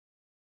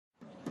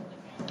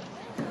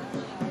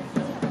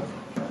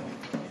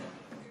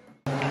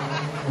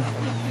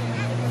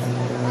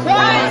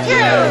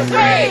3, 4.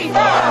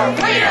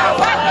 We don't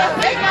want the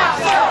big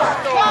box store.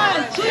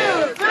 1,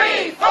 2,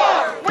 3, 4.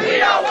 We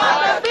don't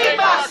want the big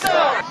box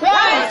store.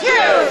 1,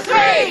 2,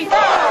 3, 4.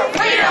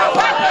 We don't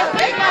want the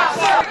big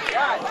box store.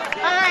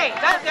 All right,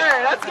 that's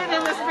there. Let's get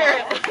in the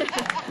spirit.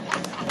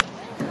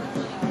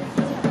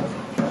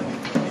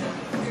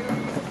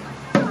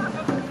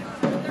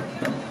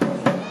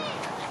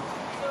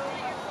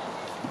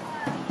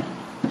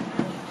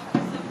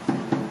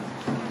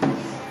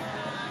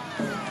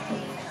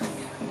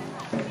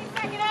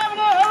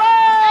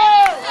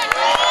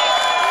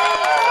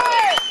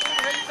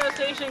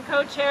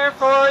 Co-chair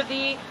for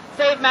the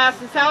Save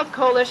Madison South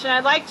Coalition.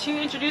 I'd like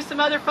to introduce some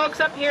other folks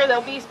up here.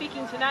 They'll be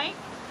speaking tonight.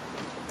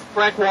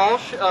 Frank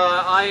Walsh.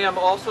 I am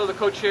also the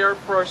co-chair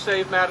for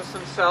Save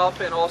Madison South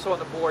and also on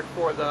the board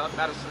for the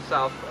Madison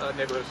South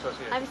Neighborhood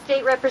Association. I'm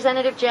State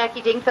Representative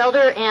Jackie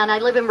Dingfelder, and I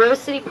live in Rose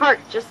City Park,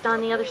 just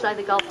on the other side of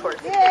the golf course.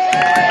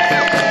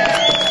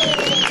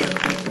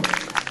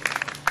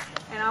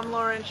 And I'm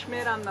Lauren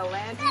Schmidt. I'm the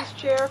Land Use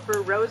Chair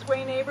for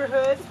Roseway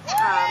Neighborhood,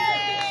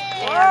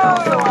 and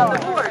also on the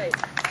board.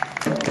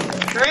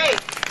 Great.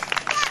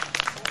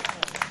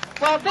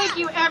 Well, thank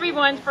you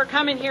everyone for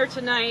coming here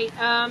tonight.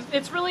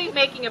 It's really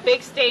making a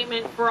big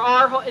statement for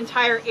our whole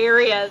entire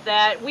area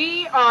that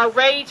we are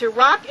ready to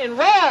rock and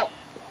roll.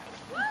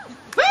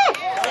 Woo!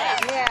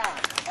 Yeah.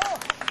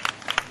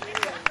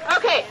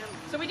 Okay,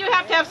 so we do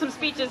have to have some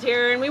speeches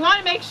here, and we want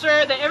to make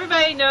sure that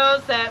everybody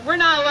knows that we're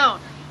not alone.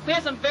 We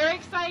have some very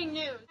exciting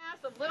news.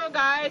 Of little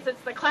guys, it's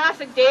the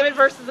classic David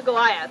versus the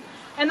Goliath.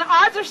 And the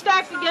odds are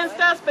stacked against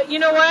us, but you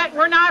know what?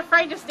 We're not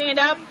afraid to stand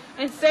up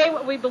and say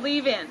what we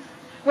believe in.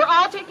 We're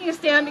all taking a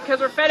stand because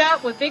we're fed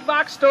up with big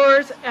box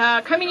stores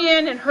coming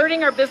in and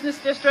hurting our business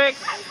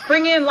districts,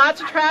 bringing in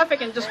lots of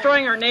traffic and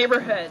destroying our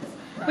neighborhoods.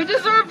 We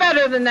deserve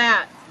better than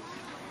that.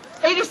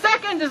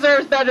 82nd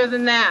deserves better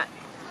than that.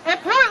 And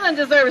Portland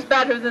deserves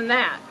better than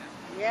that.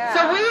 Yeah.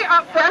 So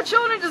our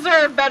children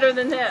deserve better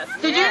than this.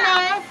 Did you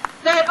know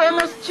that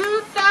almost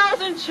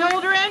 2,000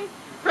 children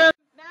from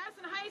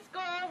Madison High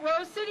School,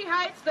 Rose City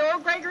Heights, the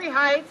Old Gregory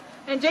Heights,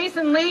 and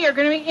Jason Lee are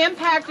going to be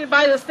impacted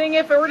by this thing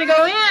if it were to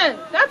go in?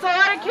 That's a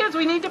lot of kids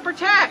we need to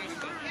protect.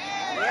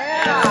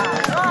 Yeah.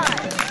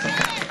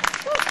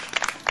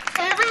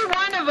 Every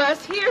one of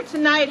us here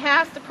tonight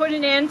has to put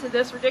an end to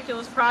this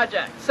ridiculous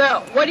project.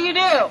 So what do?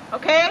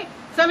 Okay?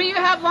 Some of you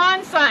have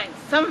lawn signs.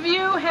 Some of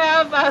you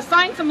have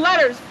signed some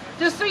letters.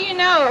 Just so you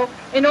know,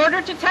 in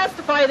order to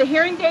testify, the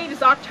hearing date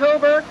is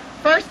October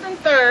 1st and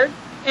 3rd,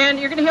 and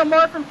you're going to hear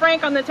more from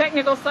Frank on the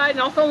technical side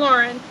and also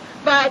Lauren.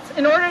 But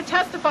in order to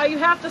testify, you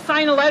have to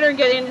sign a letter and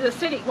get into the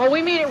city. Well,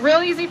 we made it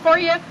real easy for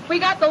you. We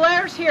got the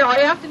letters here. All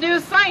you have to do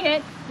is sign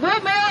it.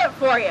 We'll mail it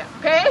for you,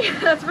 okay?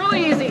 That's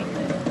really easy.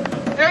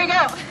 There you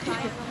go.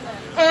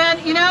 And,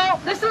 you know,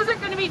 this isn't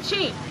going to be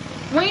cheap.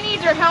 We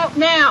need your help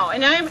now,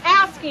 and I'm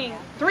asking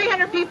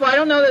 300 people, I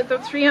don't know that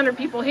there's 300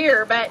 people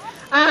here, but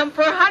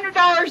for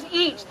 $100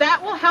 each, that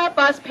will help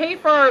us pay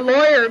for our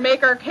lawyer and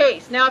make our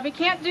case. Now, if you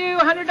can't do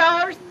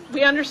 $100,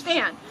 we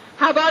understand.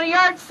 How about a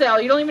yard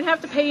sale? You don't even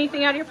have to pay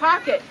anything out of your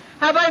pocket.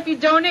 How about if you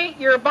donate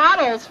your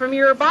bottles from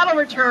your bottle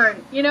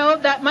return? You know,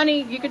 that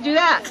money, you could do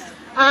that.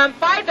 $5,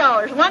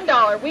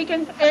 $1, we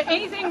can,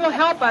 anything will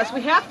help us.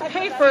 We have to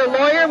pay for a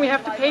lawyer, we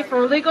have to pay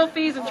for legal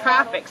fees and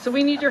traffic, so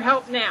we need your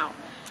help now.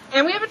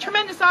 And we have a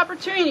tremendous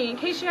opportunity. In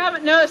case you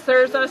haven't noticed,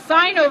 there's a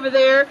sign over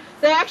there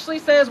that actually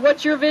says,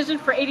 "What's your vision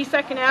for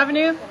 82nd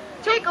Avenue?"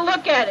 Take a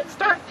look at it.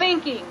 Start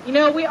thinking. You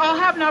know, we all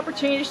have an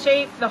opportunity to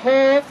shape the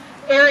whole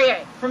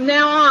area from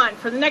now on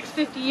for the next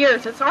 50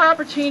 years. It's our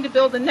opportunity to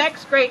build the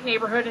next great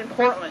neighborhood in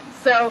Portland.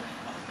 So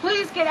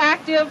please get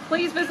active.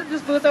 Please visit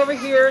this booth over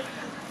here.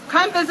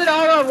 Come visit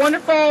all our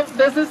wonderful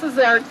businesses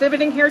that are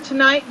exhibiting here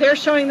tonight. They're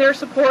showing their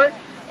support.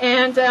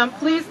 And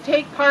please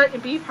take part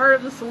and be part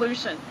of the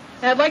solution.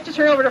 And I'd like to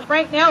turn it over to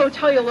Frank now, who will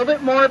tell you a little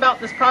bit more about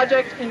this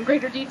project in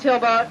greater detail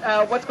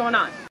about what's going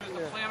on. As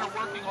the planner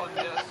working on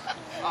this,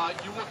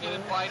 you will get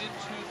invited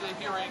to the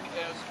hearing,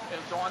 as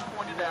Dawn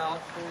pointed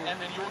out, and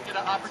then you will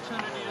get an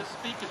opportunity to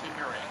speak at the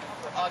hearing.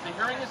 The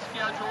hearing is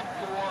scheduled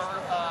for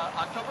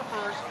October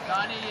 1st,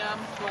 9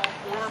 a.m. till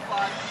 4 or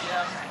 5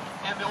 p.m.,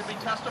 and there will be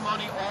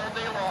testimony all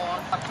day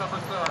long, October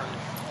 3rd.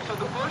 So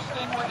the first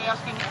thing we're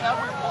asking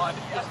everyone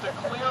is to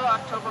clear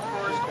October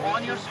 1st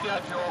on your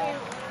schedule,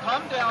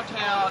 come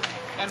downtown,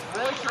 and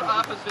voice your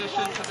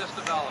opposition to this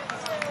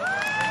development.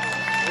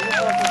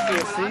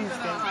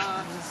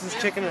 This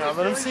is chicken out.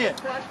 Let him see it.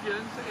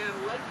 Questions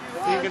and let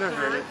You're gonna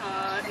hurt it.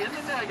 In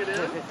the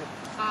negative.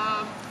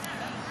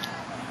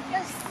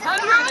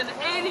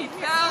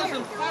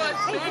 180,000 foot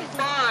big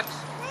box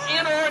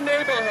in our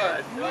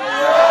neighborhood.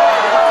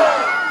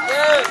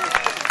 Yes.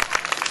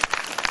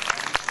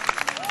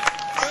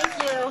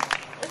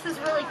 This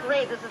is really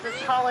great. This is the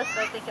tallest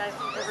I think I've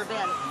ever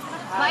been.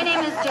 My name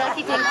is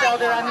Jackie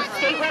Dingfelder. I'm a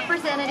state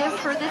representative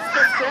for this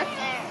district,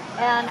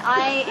 and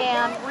I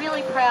am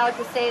really proud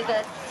to say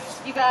that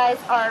you guys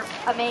are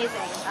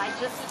amazing. I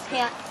just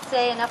can't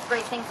say enough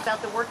great things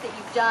about the work that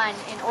you've done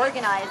in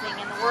organizing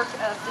and the work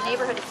of the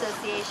Neighborhood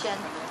Association.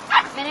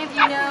 Many of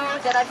you know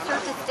that I've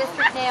served this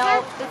district now.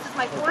 This is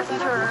my 4th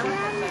term,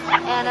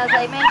 and as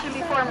I mentioned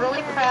before, I'm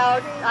really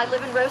proud. I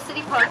live in Rose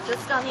City Park,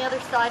 just on the other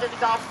side of the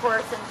golf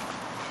course, and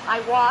I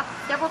walk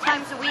several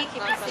times a week.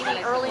 You can see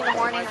me early in the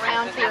morning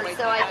around here,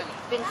 so I've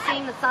been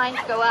seeing the signs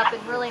go up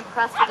and really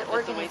impressed with the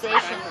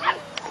organization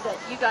that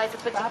you guys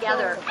have put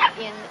together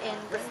in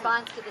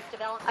response to this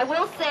development. I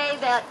will say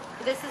that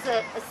this is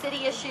a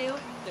city issue.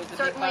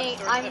 Certainly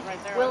I'm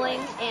willing,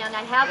 and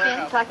I have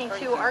been talking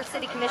to our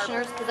city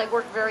commissioners because I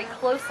work very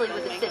closely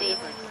with the city,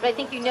 but I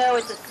think you know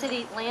it's a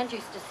city land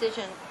use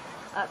decision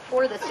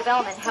for this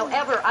development.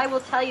 However, I will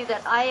tell you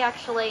that I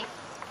actually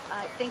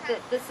think that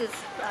this is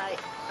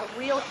a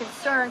real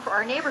concern for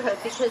our neighborhood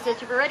because, as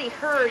you've already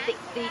heard,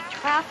 the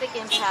traffic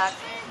impact,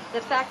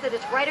 the fact that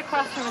it's right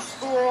across from a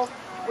school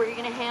where you're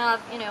going to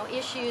have,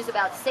 issues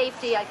about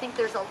safety. I think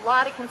there's a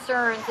lot of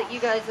concerns that you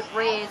guys have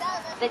raised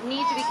that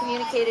need to be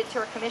communicated to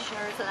our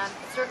commissioners, and I'm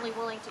certainly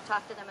willing to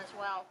talk to them as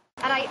well.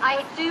 And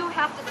I do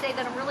have to say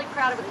that I'm really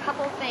proud of a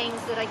couple of things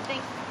that I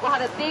think will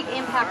have a big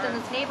impact on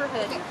this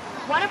neighborhood.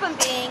 One of them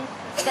being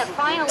that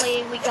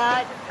finally we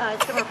got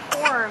some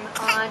reform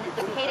on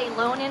the payday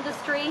loan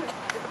industry.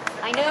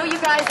 I know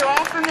you guys are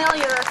all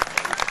familiar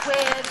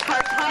with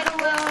our title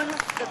loan,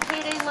 the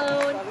payday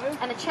loan,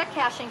 and the check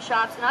cashing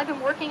shops, and I've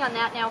been working on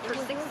that now for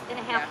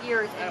 6.5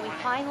 years, and we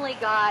finally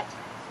got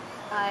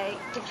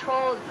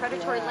control of the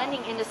predatory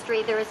lending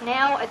industry. There is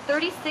now a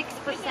 36%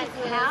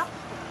 cap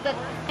that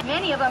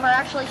many of them are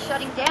actually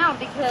shutting down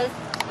because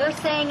they're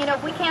saying,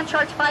 we can't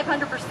charge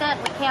 500%,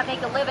 we can't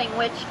make a living,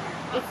 which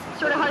it's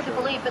sort of hard to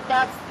believe, but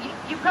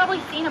you've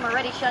probably seen them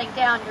already shutting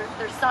down.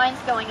 There's signs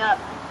going up.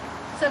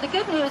 So the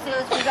good news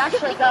is we've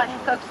actually gotten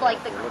folks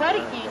like the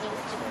credit unions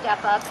to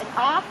step up and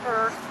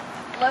offer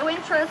low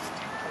interest,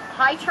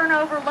 high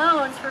turnover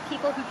loans for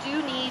people who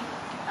do need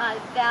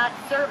that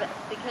service,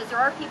 because there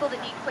are people that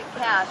need quick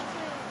cash.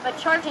 But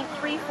charging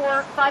 300%,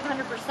 400%,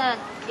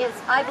 500% is,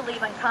 I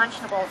believe,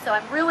 unconscionable. So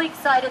I'm really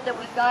excited that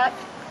we got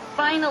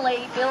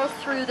finally bills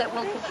through that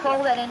will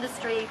control that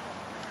industry.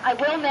 I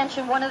will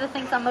mention one of the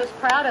things I'm most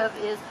proud of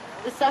is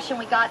this session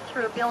we got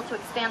through a bill to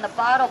expand the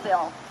bottle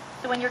bill.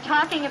 So when you're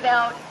talking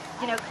about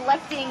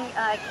collecting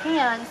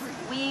cans,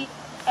 we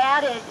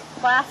added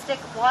plastic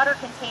water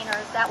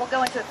containers. That will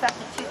go into effect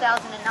in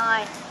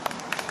 2009.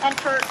 And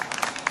for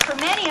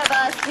many of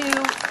us who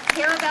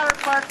care about our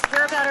parks,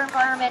 care about our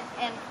environment,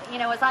 and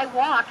as I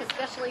walk,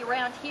 especially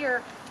around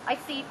here, I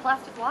see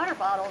plastic water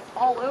bottles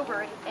all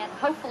over it, and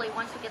hopefully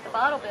once we get the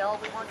bottle bill,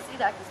 we won't see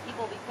that because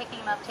people will be picking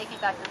them up, taking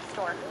them back to the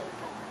store.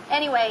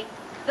 Anyway,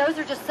 those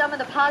are just some of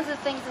the positive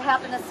things that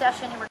happened this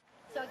session.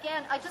 So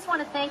again, I just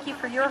want to thank you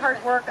for your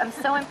hard work. I'm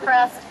so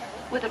impressed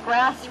with the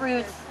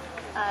grassroots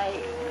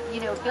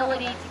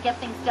ability to get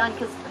things done,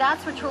 because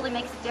that's what truly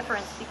makes a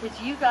difference, because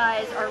you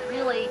guys are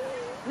really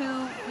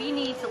who we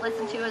need to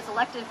listen to as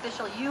elected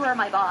official. You are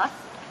my boss,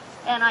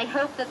 and I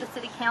hope that the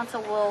City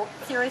Council will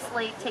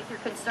seriously take your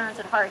concerns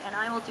at heart, and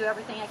I will do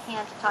everything I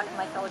can to talk to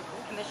my fellow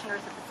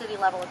commissioners at the city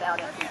level about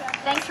it.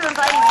 Thanks for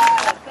inviting me.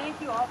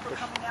 Thank you all for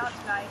coming out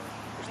tonight.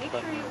 Make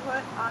sure you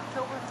put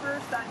October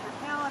 1st on your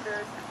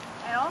calendars,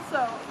 and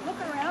also look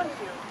around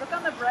you. Look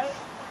on the bright.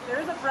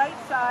 There's a bright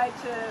side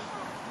to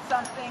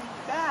something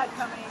bad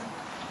coming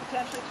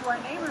potentially to our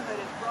neighborhood.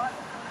 It's brought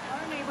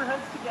our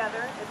neighborhoods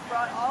together. It's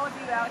brought all of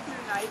you out here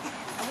tonight,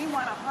 and we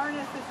want to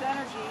harness this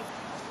energy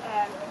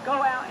and go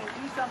out and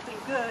do something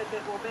good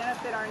that will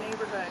benefit our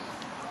neighborhood.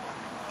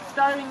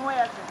 Starting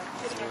with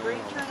getting a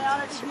great turnout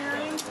at the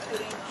hearings,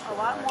 getting a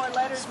lot more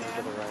letters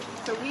in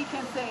so we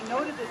can say no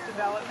to this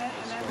development,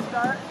 and then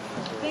start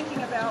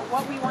thinking about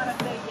what we want to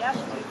say yes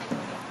to.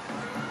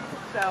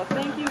 So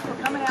thank you for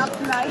coming out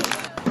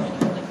tonight.